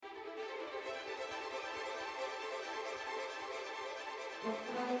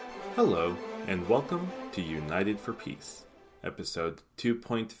Hello, and welcome to United for Peace, episode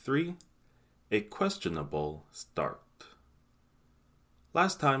 2.3, A Questionable Start.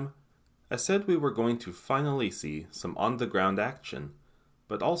 Last time, I said we were going to finally see some on-the-ground action,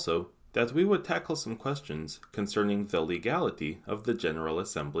 but also that we would tackle some questions concerning the legality of the General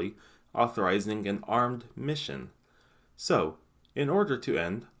Assembly authorizing an armed mission. So, in order to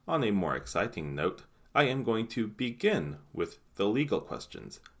end on a more exciting note, I am going to begin with the legal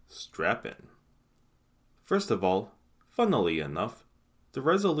questions. Strap in. First of all, funnily enough, the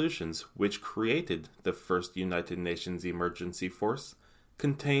resolutions which created the first United Nations Emergency Force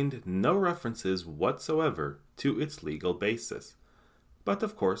contained no references whatsoever to its legal basis. But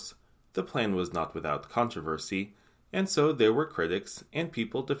of course, the plan was not without controversy, and so there were critics and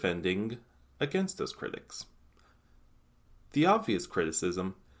people defending against those critics. The obvious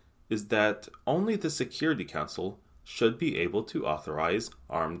criticism is that only the Security Council should be able to authorize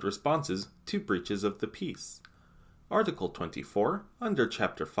armed responses to breaches of the peace. Article 24, under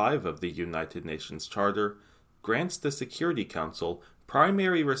Chapter 5 of the United Nations Charter, grants the Security Council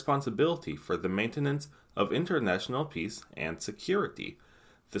primary responsibility for the maintenance of international peace and security.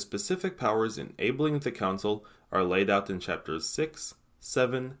 The specific powers enabling the Council are laid out in Chapters 6,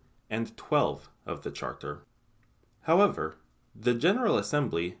 7, and 12 of the Charter. However, the General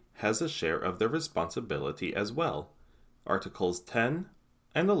Assembly has a share of the responsibility as well. Articles 10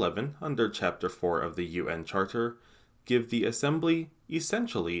 and 11 under Chapter 4 of the UN Charter give the Assembly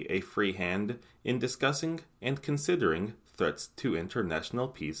essentially a free hand in discussing and considering threats to international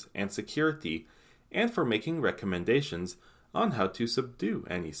peace and security, and for making recommendations on how to subdue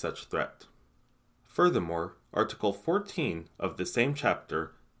any such threat. Furthermore, Article 14 of the same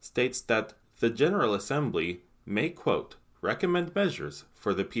chapter states that the General Assembly may, quote, recommend measures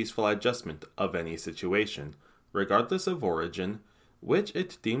for the peaceful adjustment of any situation, regardless of origin, which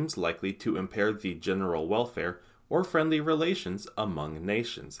it deems likely to impair the general welfare or friendly relations among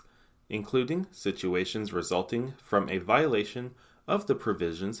nations, including situations resulting from a violation of the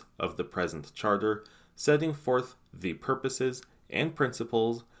provisions of the present Charter, setting forth the purposes and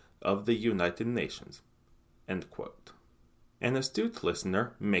principles of the United Nations. End quote. An astute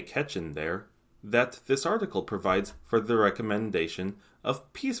listener may catch in there that this article provides for the recommendation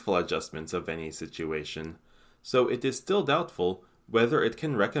of peaceful adjustments of any situation, so it is still doubtful whether it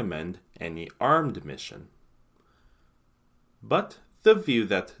can recommend any armed mission. But the view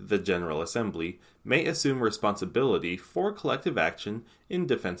that the General Assembly may assume responsibility for collective action in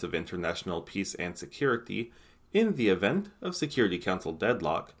defense of international peace and security in the event of Security Council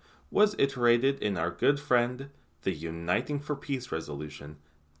deadlock was iterated in our good friend, the Uniting for Peace Resolution,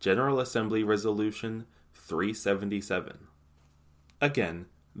 General Assembly Resolution 377. Again,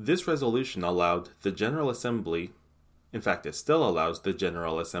 this resolution allowed the General Assembly, in fact it still allows the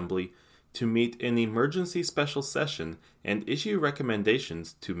General Assembly, to meet in emergency special session and issue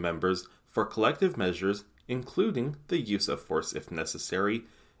recommendations to members for collective measures, including the use of force if necessary,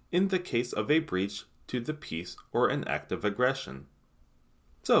 in the case of a breach to the peace or an act of aggression.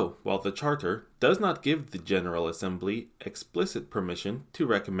 So, while the Charter does not give the General Assembly explicit permission to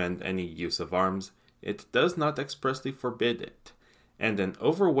recommend any use of arms, it does not expressly forbid it, and an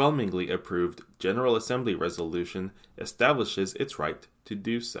overwhelmingly approved General Assembly resolution establishes its right to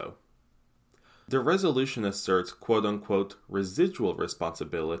do so. The resolution asserts quote-unquote residual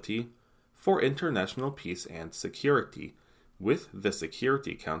responsibility for international peace and security, with the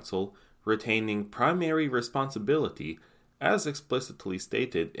Security Council retaining primary responsibility as explicitly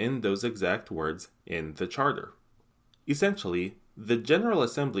stated in those exact words in the Charter. Essentially, the General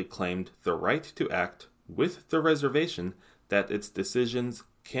Assembly claimed the right to act with the reservation that its decisions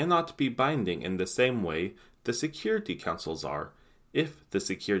cannot be binding in the same way the Security Councils are, if the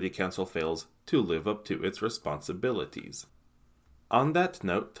Security Council fails to live up to its responsibilities. On that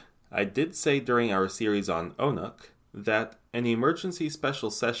note, I did say during our series on UNEF that an emergency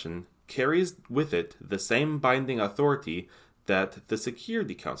special session carries with it the same binding authority that the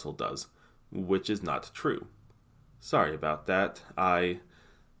Security Council does, which is not true. Sorry about that. I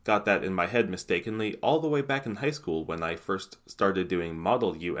got that in my head mistakenly all the way back in high school when I first started doing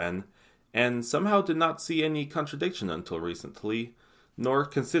Model UN, and somehow did not see any contradiction until recently, nor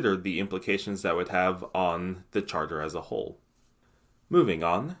considered the implications that would have on the Charter as a whole. Moving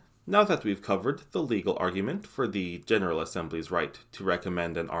on, now that we've covered the legal argument for the General Assembly's right to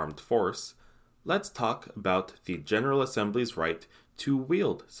recommend an armed force, let's talk about the General Assembly's right to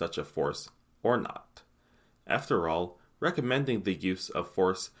wield such a force or not. After all, recommending the use of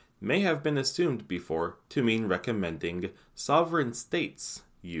force may have been assumed before to mean recommending sovereign states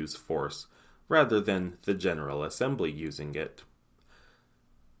use force, rather than the General Assembly using it.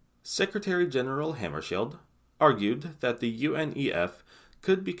 Secretary General Hammarskjöld argued that the UNEF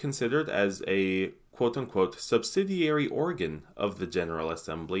could be considered as a quote-unquote subsidiary organ of the General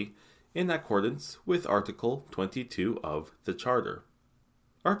Assembly in accordance with Article 22 of the Charter.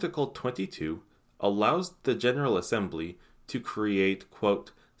 Article 22 allows the General Assembly to create,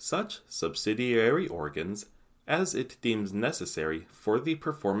 quote, such subsidiary organs as it deems necessary for the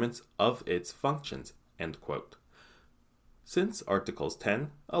performance of its functions, end quote. Since Articles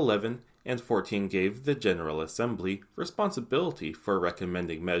 10, 11, and 14 gave the General Assembly responsibility for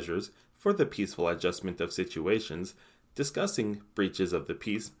recommending measures for the peaceful adjustment of situations, discussing breaches of the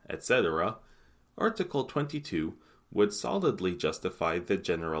peace, etc., Article 22 would solidly justify the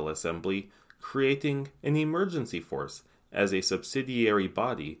General Assembly creating an emergency force as a subsidiary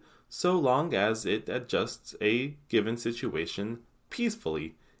body so long as it adjusts a given situation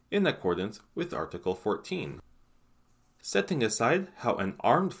peacefully in accordance with Article 14. Setting aside how an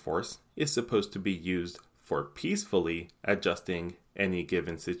armed force is supposed to be used for peacefully adjusting any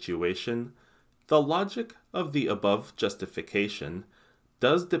given situation, the logic of the above justification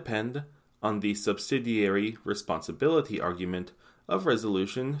does depend on the subsidiary responsibility argument of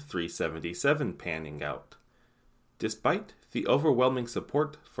Resolution 377 panning out. Despite the overwhelming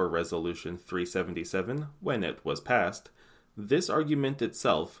support for Resolution 377 when it was passed, this argument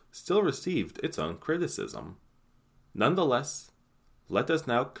itself still received its own criticism. Nonetheless, let us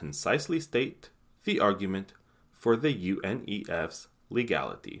now concisely state the argument for the UNEF's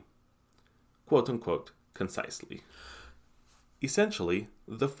legality. Quote-unquote, concisely. Essentially,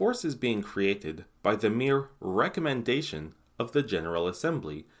 the force is being created by the mere recommendation of the General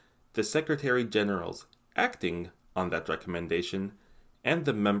Assembly, the Secretary Generals acting on that recommendation, and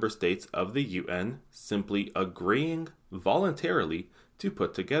the member states of the UN simply agreeing voluntarily to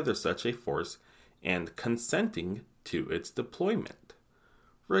put together such a force and consenting to its deployment.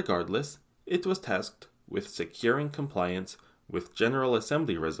 Regardless, it was tasked with securing compliance with General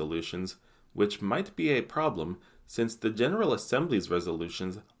Assembly resolutions, which might be a problem since the General Assembly's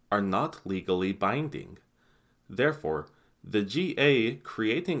resolutions are not legally binding. Therefore, the GA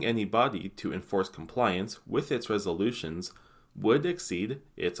creating any body to enforce compliance with its resolutions would exceed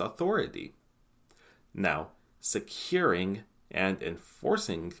its authority. Now, securing and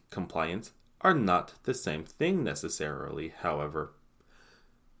enforcing compliance are not the same thing necessarily, however.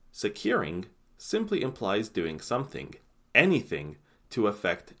 Securing simply implies doing something, anything, to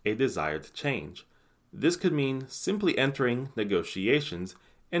effect a desired change. This could mean simply entering negotiations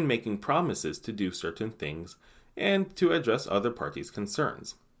and making promises to do certain things and to address other parties'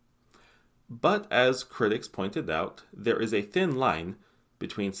 concerns. But as critics pointed out, there is a thin line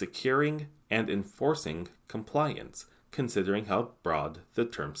between securing and enforcing compliance, considering how broad the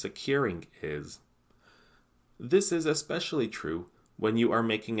term securing is. This is especially true when you are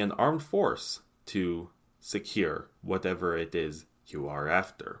making an armed force to secure whatever it is you are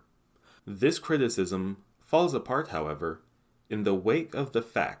after. This criticism falls apart, however, in the wake of the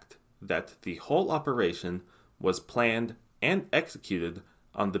fact that the whole operation was planned and executed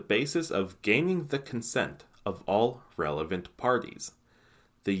on the basis of gaining the consent of all relevant parties.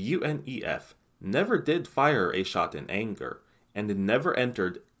 The UNEF never did fire a shot in anger, and never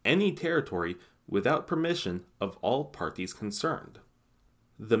entered any territory without permission of all parties concerned.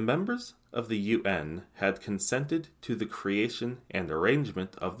 The members of the UN had consented to the creation and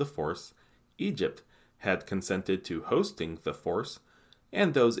arrangement of the force, Egypt had consented to hosting the force,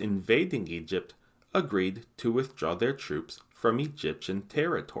 and those invading Egypt agreed to withdraw their troops from Egyptian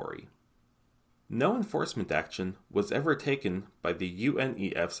territory. No enforcement action was ever taken by the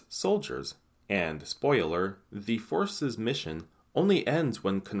UNEF's soldiers, and, spoiler, the force's mission only ends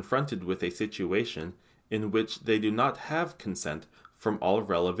when confronted with a situation in which they do not have consent from all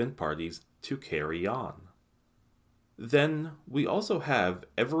relevant parties to carry on. Then, we also have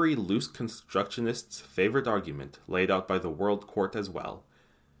every loose constructionist's favorite argument laid out by the World Court as well,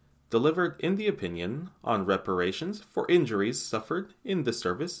 delivered in the opinion on reparations for injuries suffered in the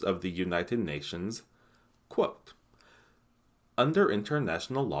service of the United Nations. Quote, under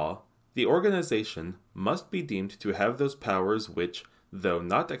international law, the organization must be deemed to have those powers which, though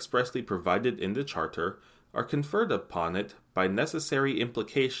not expressly provided in the Charter, are conferred upon it by necessary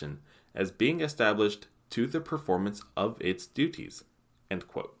implication as being established to the performance of its duties. End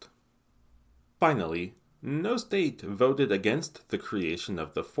quote. Finally, no state voted against the creation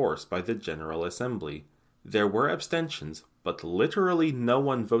of the force by the General Assembly. There were abstentions, but literally no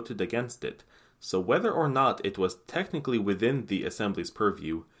one voted against it, so whether or not it was technically within the Assembly's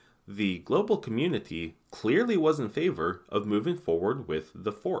purview, the global community clearly was in favor of moving forward with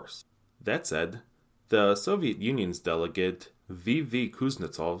the force. That said, the Soviet Union's delegate V.V.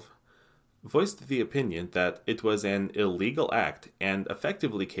 Kuznetsov voiced the opinion that it was an illegal act and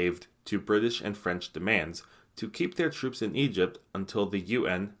effectively caved to British and French demands to keep their troops in Egypt until the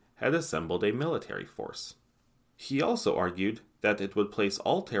UN had assembled a military force. He also argued that it would place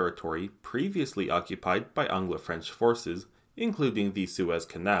all territory previously occupied by Anglo-French forces, including the Suez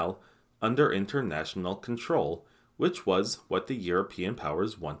Canal, under international control, which was what the European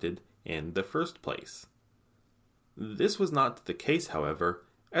powers wanted in the first place. This was not the case, however,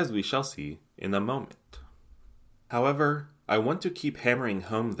 as we shall see in a moment. However, I want to keep hammering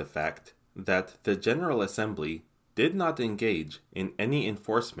home the fact that the General Assembly did not engage in any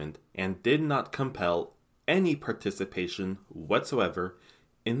enforcement and did not compel any participation whatsoever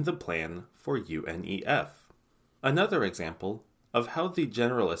in the plan for UNEF. Another example of how the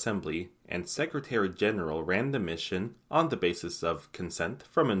General Assembly and Secretary General ran the mission on the basis of consent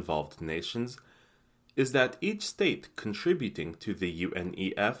from involved nations is that each state contributing to the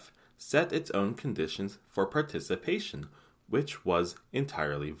UNEF set its own conditions for participation, which was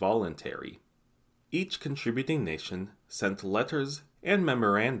entirely voluntary. Each contributing nation sent letters and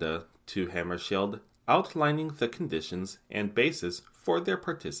memoranda to Hammarskjöld outlining the conditions and basis for their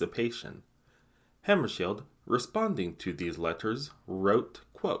participation. Hammarskjöld, responding to these letters, wrote,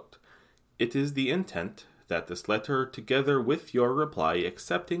 quote, "It is the intent that this letter, together with your reply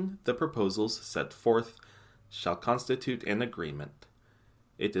accepting the proposals set forth, shall constitute an agreement.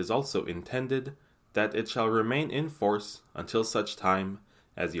 It is also intended that it shall remain in force until such time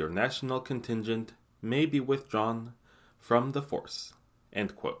as your national contingent may be withdrawn from the force."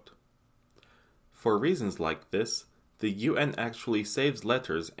 End quote. For reasons like this, the UN actually saves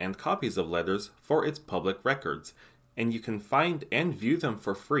letters and copies of letters for its public records, and you can find and view them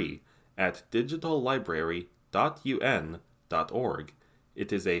for free at digitallibrary.un.org.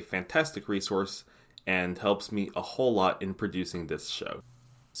 It is a fantastic resource and helps me a whole lot in producing this show.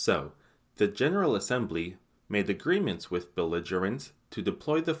 So, the General Assembly made agreements with belligerents to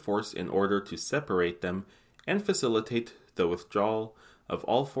deploy the force in order to separate them and facilitate the withdrawal of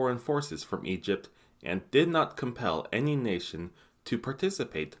all foreign forces from Egypt, and did not compel any nation to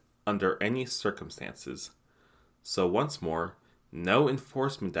participate under any circumstances. So once more, no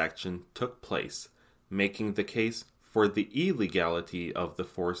enforcement action took place, making the case for the illegality of the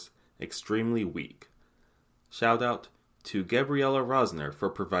force extremely weak. Shout out to Gabriela Rosner for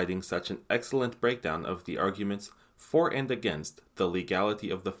providing such an excellent breakdown of the arguments for and against the legality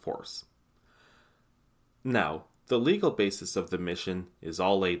of the force. Now, the legal basis of the mission is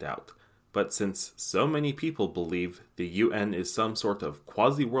all laid out, but since so many people believe the UN is some sort of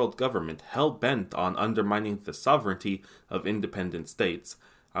quasi-world government hell-bent on undermining the sovereignty of independent states,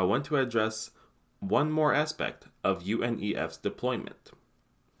 I want to address one more aspect of UNEF's deployment.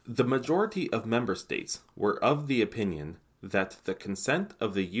 The majority of member states were of the opinion that the consent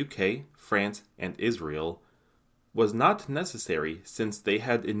of the UK, France, and Israel was not necessary since they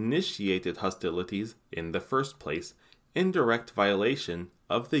had initiated hostilities in the first place in direct violation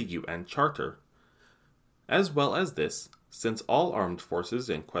of the UN Charter. As well as this, since all armed forces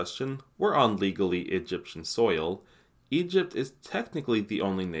in question were on legally Egyptian soil, Egypt is technically the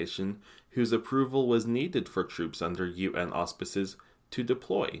only nation whose approval was needed for troops under UN auspices to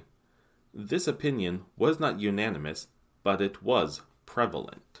deploy. This opinion was not unanimous, but it was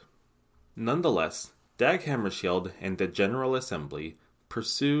prevalent. Nonetheless, Dag Hammarskjöld and the General Assembly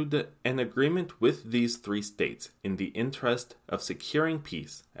pursued an agreement with these three states in the interest of securing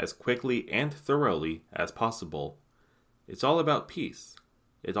peace as quickly and thoroughly as possible. It's all about peace.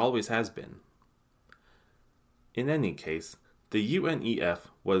 It always has been. In any case, the UNEF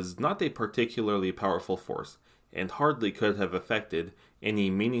was not a particularly powerful force and hardly could have affected any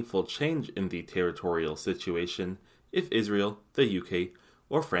meaningful change in the territorial situation if Israel, the UK,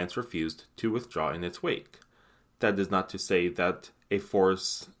 or France refused to withdraw in its wake. That is not to say that a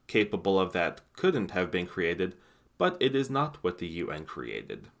force capable of that couldn't have been created, but it is not what the UN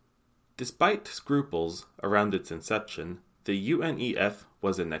created. Despite scruples around its inception, the UNEF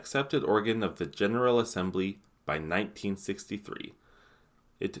was an accepted organ of the General Assembly by 1963.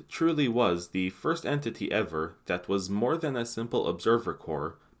 It truly was the first entity ever that was more than a simple observer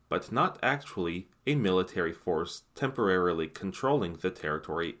corps, but not actually a military force temporarily controlling the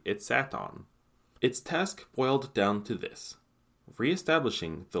territory it sat on. Its task boiled down to this: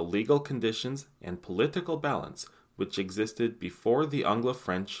 re-establishing the legal conditions and political balance which existed before the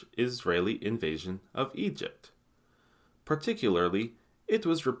Anglo-French-Israeli invasion of Egypt. Particularly, it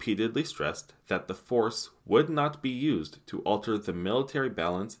was repeatedly stressed that the force would not be used to alter the military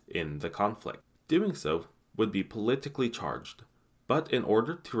balance in the conflict. Doing so would be politically charged, but in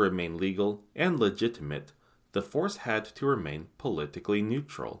order to remain legal and legitimate, the force had to remain politically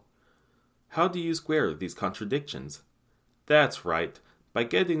neutral. How do you square these contradictions? That's right, by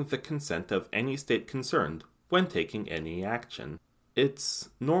getting the consent of any state concerned when taking any action. Its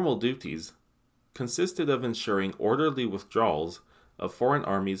normal duties consisted of ensuring orderly withdrawals of foreign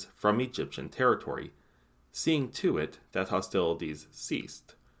armies from Egyptian territory, seeing to it that hostilities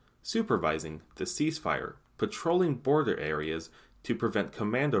ceased, supervising the ceasefire, patrolling border areas to prevent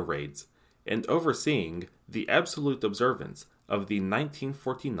commando raids, and overseeing the absolute observance of the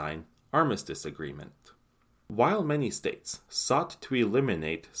 1949 Armistice Agreement. While many states sought to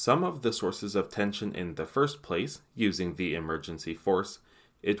eliminate some of the sources of tension in the first place using the emergency force,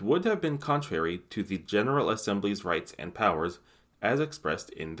 it would have been contrary to the General Assembly's rights and powers as expressed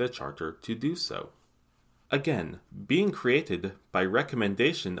in the Charter to do so. Again, being created by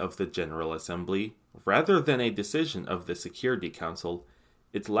recommendation of the General Assembly rather than a decision of the Security Council,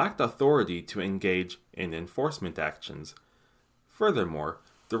 it lacked authority to engage in enforcement actions. Furthermore,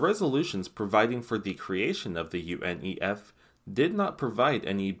 the resolutions providing for the creation of the UNEF did not provide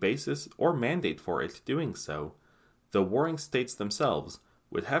any basis or mandate for it doing so. The warring states themselves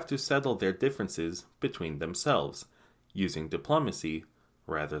would have to settle their differences between themselves, using diplomacy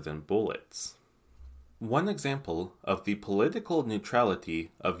rather than bullets. One example of the political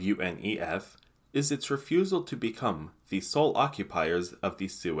neutrality of UNEF is its refusal to become the sole occupiers of the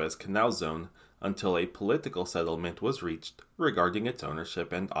Suez Canal zone until a political settlement was reached regarding its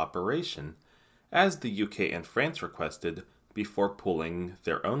ownership and operation, as the UK and France requested before pulling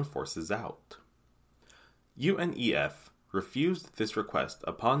their own forces out. UNEF refused this request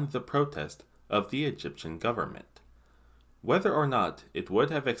upon the protest of the Egyptian government. Whether or not it would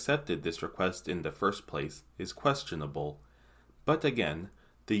have accepted this request in the first place is questionable, but again,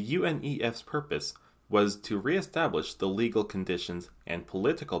 the UNEF's purpose was to re-establish the legal conditions and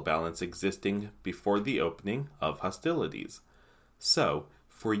political balance existing before the opening of hostilities. So,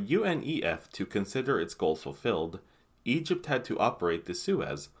 for UNEF to consider its goal fulfilled, Egypt had to operate the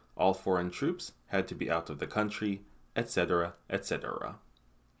Suez, all foreign troops had to be out of the country, etc., etc.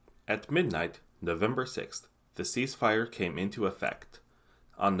 At midnight, November 6th, the ceasefire came into effect.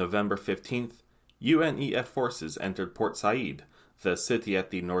 On November 15th, UNEF forces entered Port Said, the city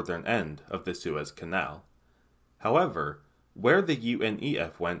at the northern end of the Suez Canal. However, where the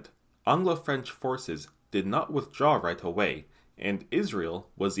UNEF went, Anglo-French forces did not withdraw right away, and Israel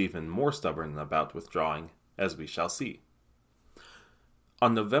was even more stubborn about withdrawing, as we shall see.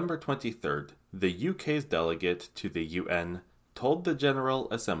 On November 23rd, the UK's delegate to the UN told the General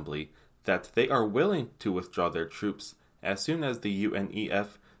Assembly that they are willing to withdraw their troops as soon as the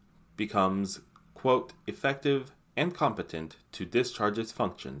UNEF becomes, quote, effective and competent to discharge its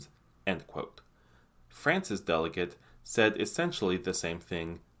functions, end quote. France's delegate said essentially the same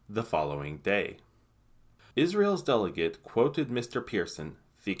thing the following day. Israel's delegate quoted Mr. Pearson,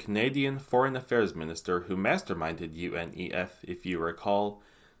 the Canadian Foreign Affairs Minister who masterminded UNEF, if you recall,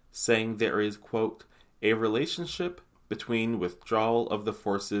 saying there is, quote, a relationship between withdrawal of the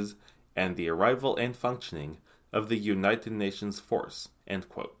forces and the arrival and functioning of the United Nations force, end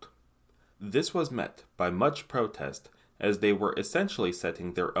quote. This was met by much protest, as they were essentially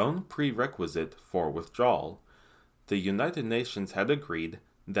setting their own prerequisite for withdrawal. The United Nations had agreed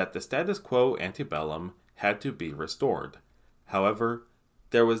that the status quo ante bellum had to be restored. However,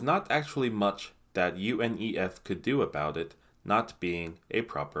 there was not actually much that UNEF could do about it, not being a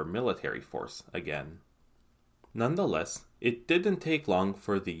proper military force again. Nonetheless, it didn't take long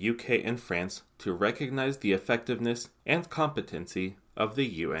for the UK and France to recognize the effectiveness and competency of the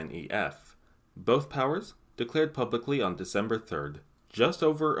UNEF. Both powers declared publicly on December 3rd, just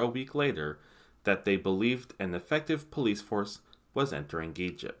over a week later, that they believed an effective police force was entering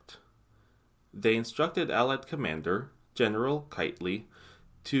Egypt. They instructed Allied Commander General Kitely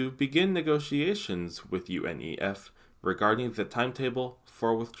to begin negotiations with UNEF regarding the timetable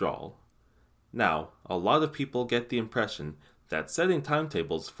for withdrawal. Now, a lot of people get the impression that setting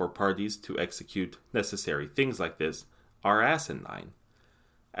timetables for parties to execute necessary things like this are asinine.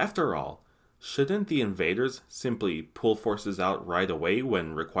 After all, shouldn't the invaders simply pull forces out right away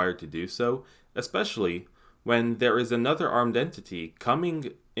when required to do so, especially when there is another armed entity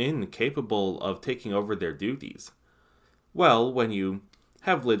coming in capable of taking over their duties? Well, when you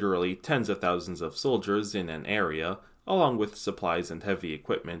have literally tens of thousands of soldiers in an area, along with supplies and heavy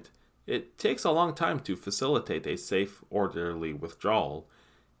equipment, it takes a long time to facilitate a safe, orderly withdrawal.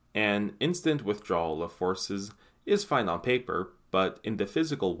 An instant withdrawal of forces is fine on paper, but in the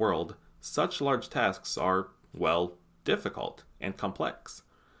physical world, such large tasks are, well, difficult and complex.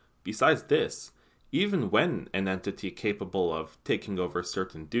 Besides this, even when an entity capable of taking over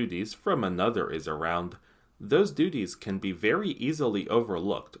certain duties from another is around, those duties can be very easily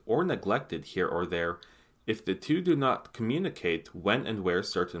overlooked or neglected here or there if the two do not communicate when and where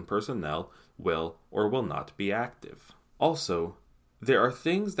certain personnel will or will not be active. Also, there are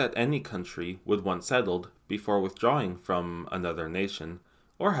things that any country would want settled before withdrawing from another nation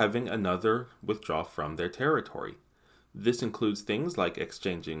or having another withdraw from their territory. This includes things like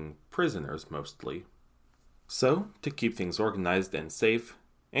exchanging prisoners mostly. So, to keep things organized and safe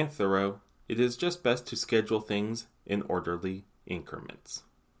and thorough, it is just best to schedule things in orderly increments.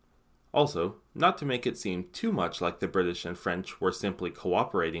 Also, not to make it seem too much like the British and French were simply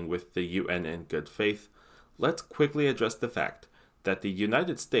cooperating with the UN in good faith, let's quickly address the fact that the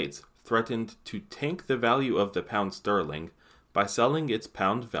United States threatened to tank the value of the pound sterling by selling its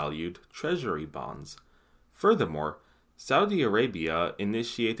pound-valued treasury bonds. Furthermore, Saudi Arabia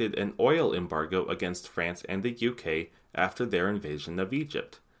initiated an oil embargo against France and the UK after their invasion of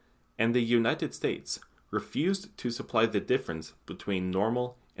Egypt, and the United States refused to supply the difference between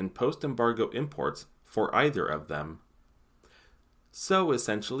normal and post-embargo imports for either of them. So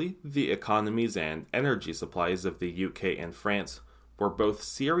essentially, the economies and energy supplies of the UK and France were both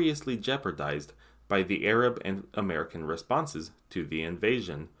seriously jeopardized by the Arab and American responses to the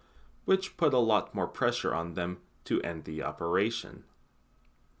invasion, which put a lot more pressure on them to end the operation.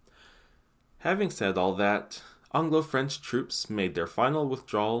 Having said all that, Anglo-French troops made their final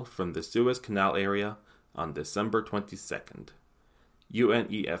withdrawal from the Suez Canal area on December 22nd.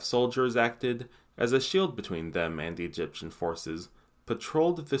 UNEF soldiers acted as a shield between them and Egyptian forces,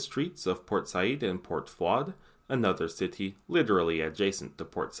 patrolled the streets of Port Said and Port Fouad, another city literally adjacent to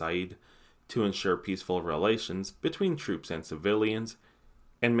Port Said, to ensure peaceful relations between troops and civilians,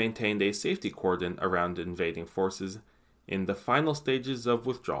 and maintained a safety cordon around invading forces in the final stages of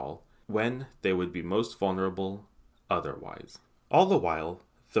withdrawal when they would be most vulnerable otherwise. All the while,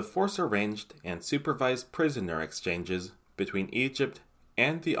 the force arranged and supervised prisoner exchanges between Egypt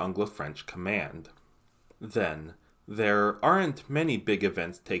and the Anglo-French command. Then, there aren't many big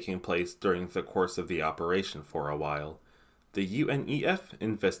events taking place during the course of the operation for a while. The UNEF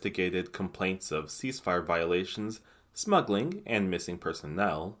investigated complaints of ceasefire violations, smuggling, and missing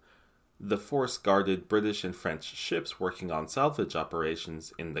personnel. The force guarded British and French ships working on salvage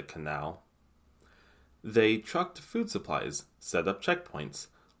operations in the canal. They trucked food supplies, set up checkpoints,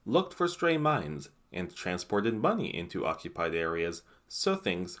 looked for stray mines, and transported money into occupied areas so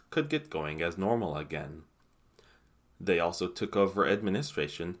things could get going as normal again. They also took over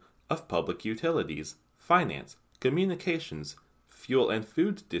administration of public utilities, finance, communications, fuel and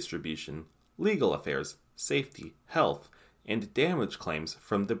food distribution, legal affairs, safety, health, and damage claims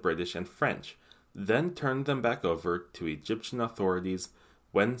from the British and French, then turned them back over to Egyptian authorities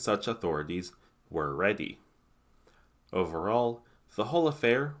when such authorities were ready. Overall, the whole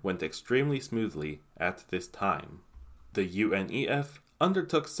affair went extremely smoothly at this time. The UNEF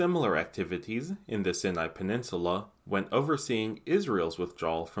undertook similar activities in the Sinai Peninsula when overseeing Israel's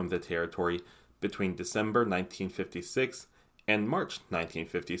withdrawal from the territory between December 1956 and March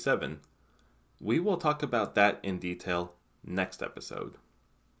 1957. We will talk about that in detail next episode.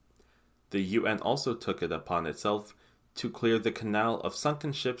 The UN also took it upon itself to clear the canal of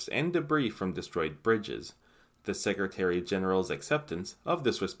sunken ships and debris from destroyed bridges. The Secretary-General's acceptance of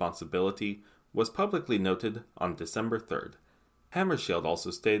this responsibility was publicly noted on December 3rd. Hammarskjöld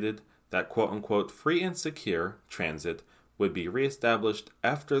also stated that quote-unquote free and secure transit would be re-established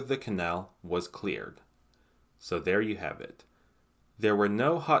after the canal was cleared. So there you have it. There were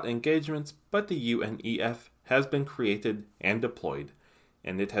no hot engagements, but the UNEF has been created and deployed,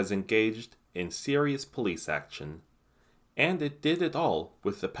 and it has engaged in serious police action. And it did it all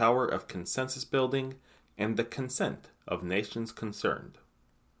with the power of consensus building and the consent of nations concerned.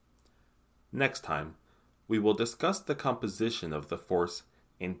 Next time, we will discuss the composition of the force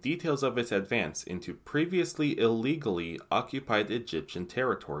and details of its advance into previously illegally occupied Egyptian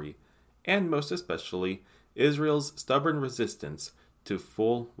territory, and most especially Israel's stubborn resistance to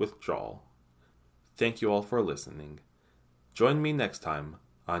full withdrawal. Thank you all for listening. Join me next time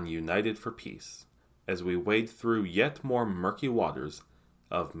on United for Peace as we wade through yet more murky waters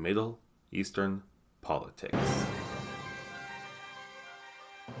of Middle Eastern politics.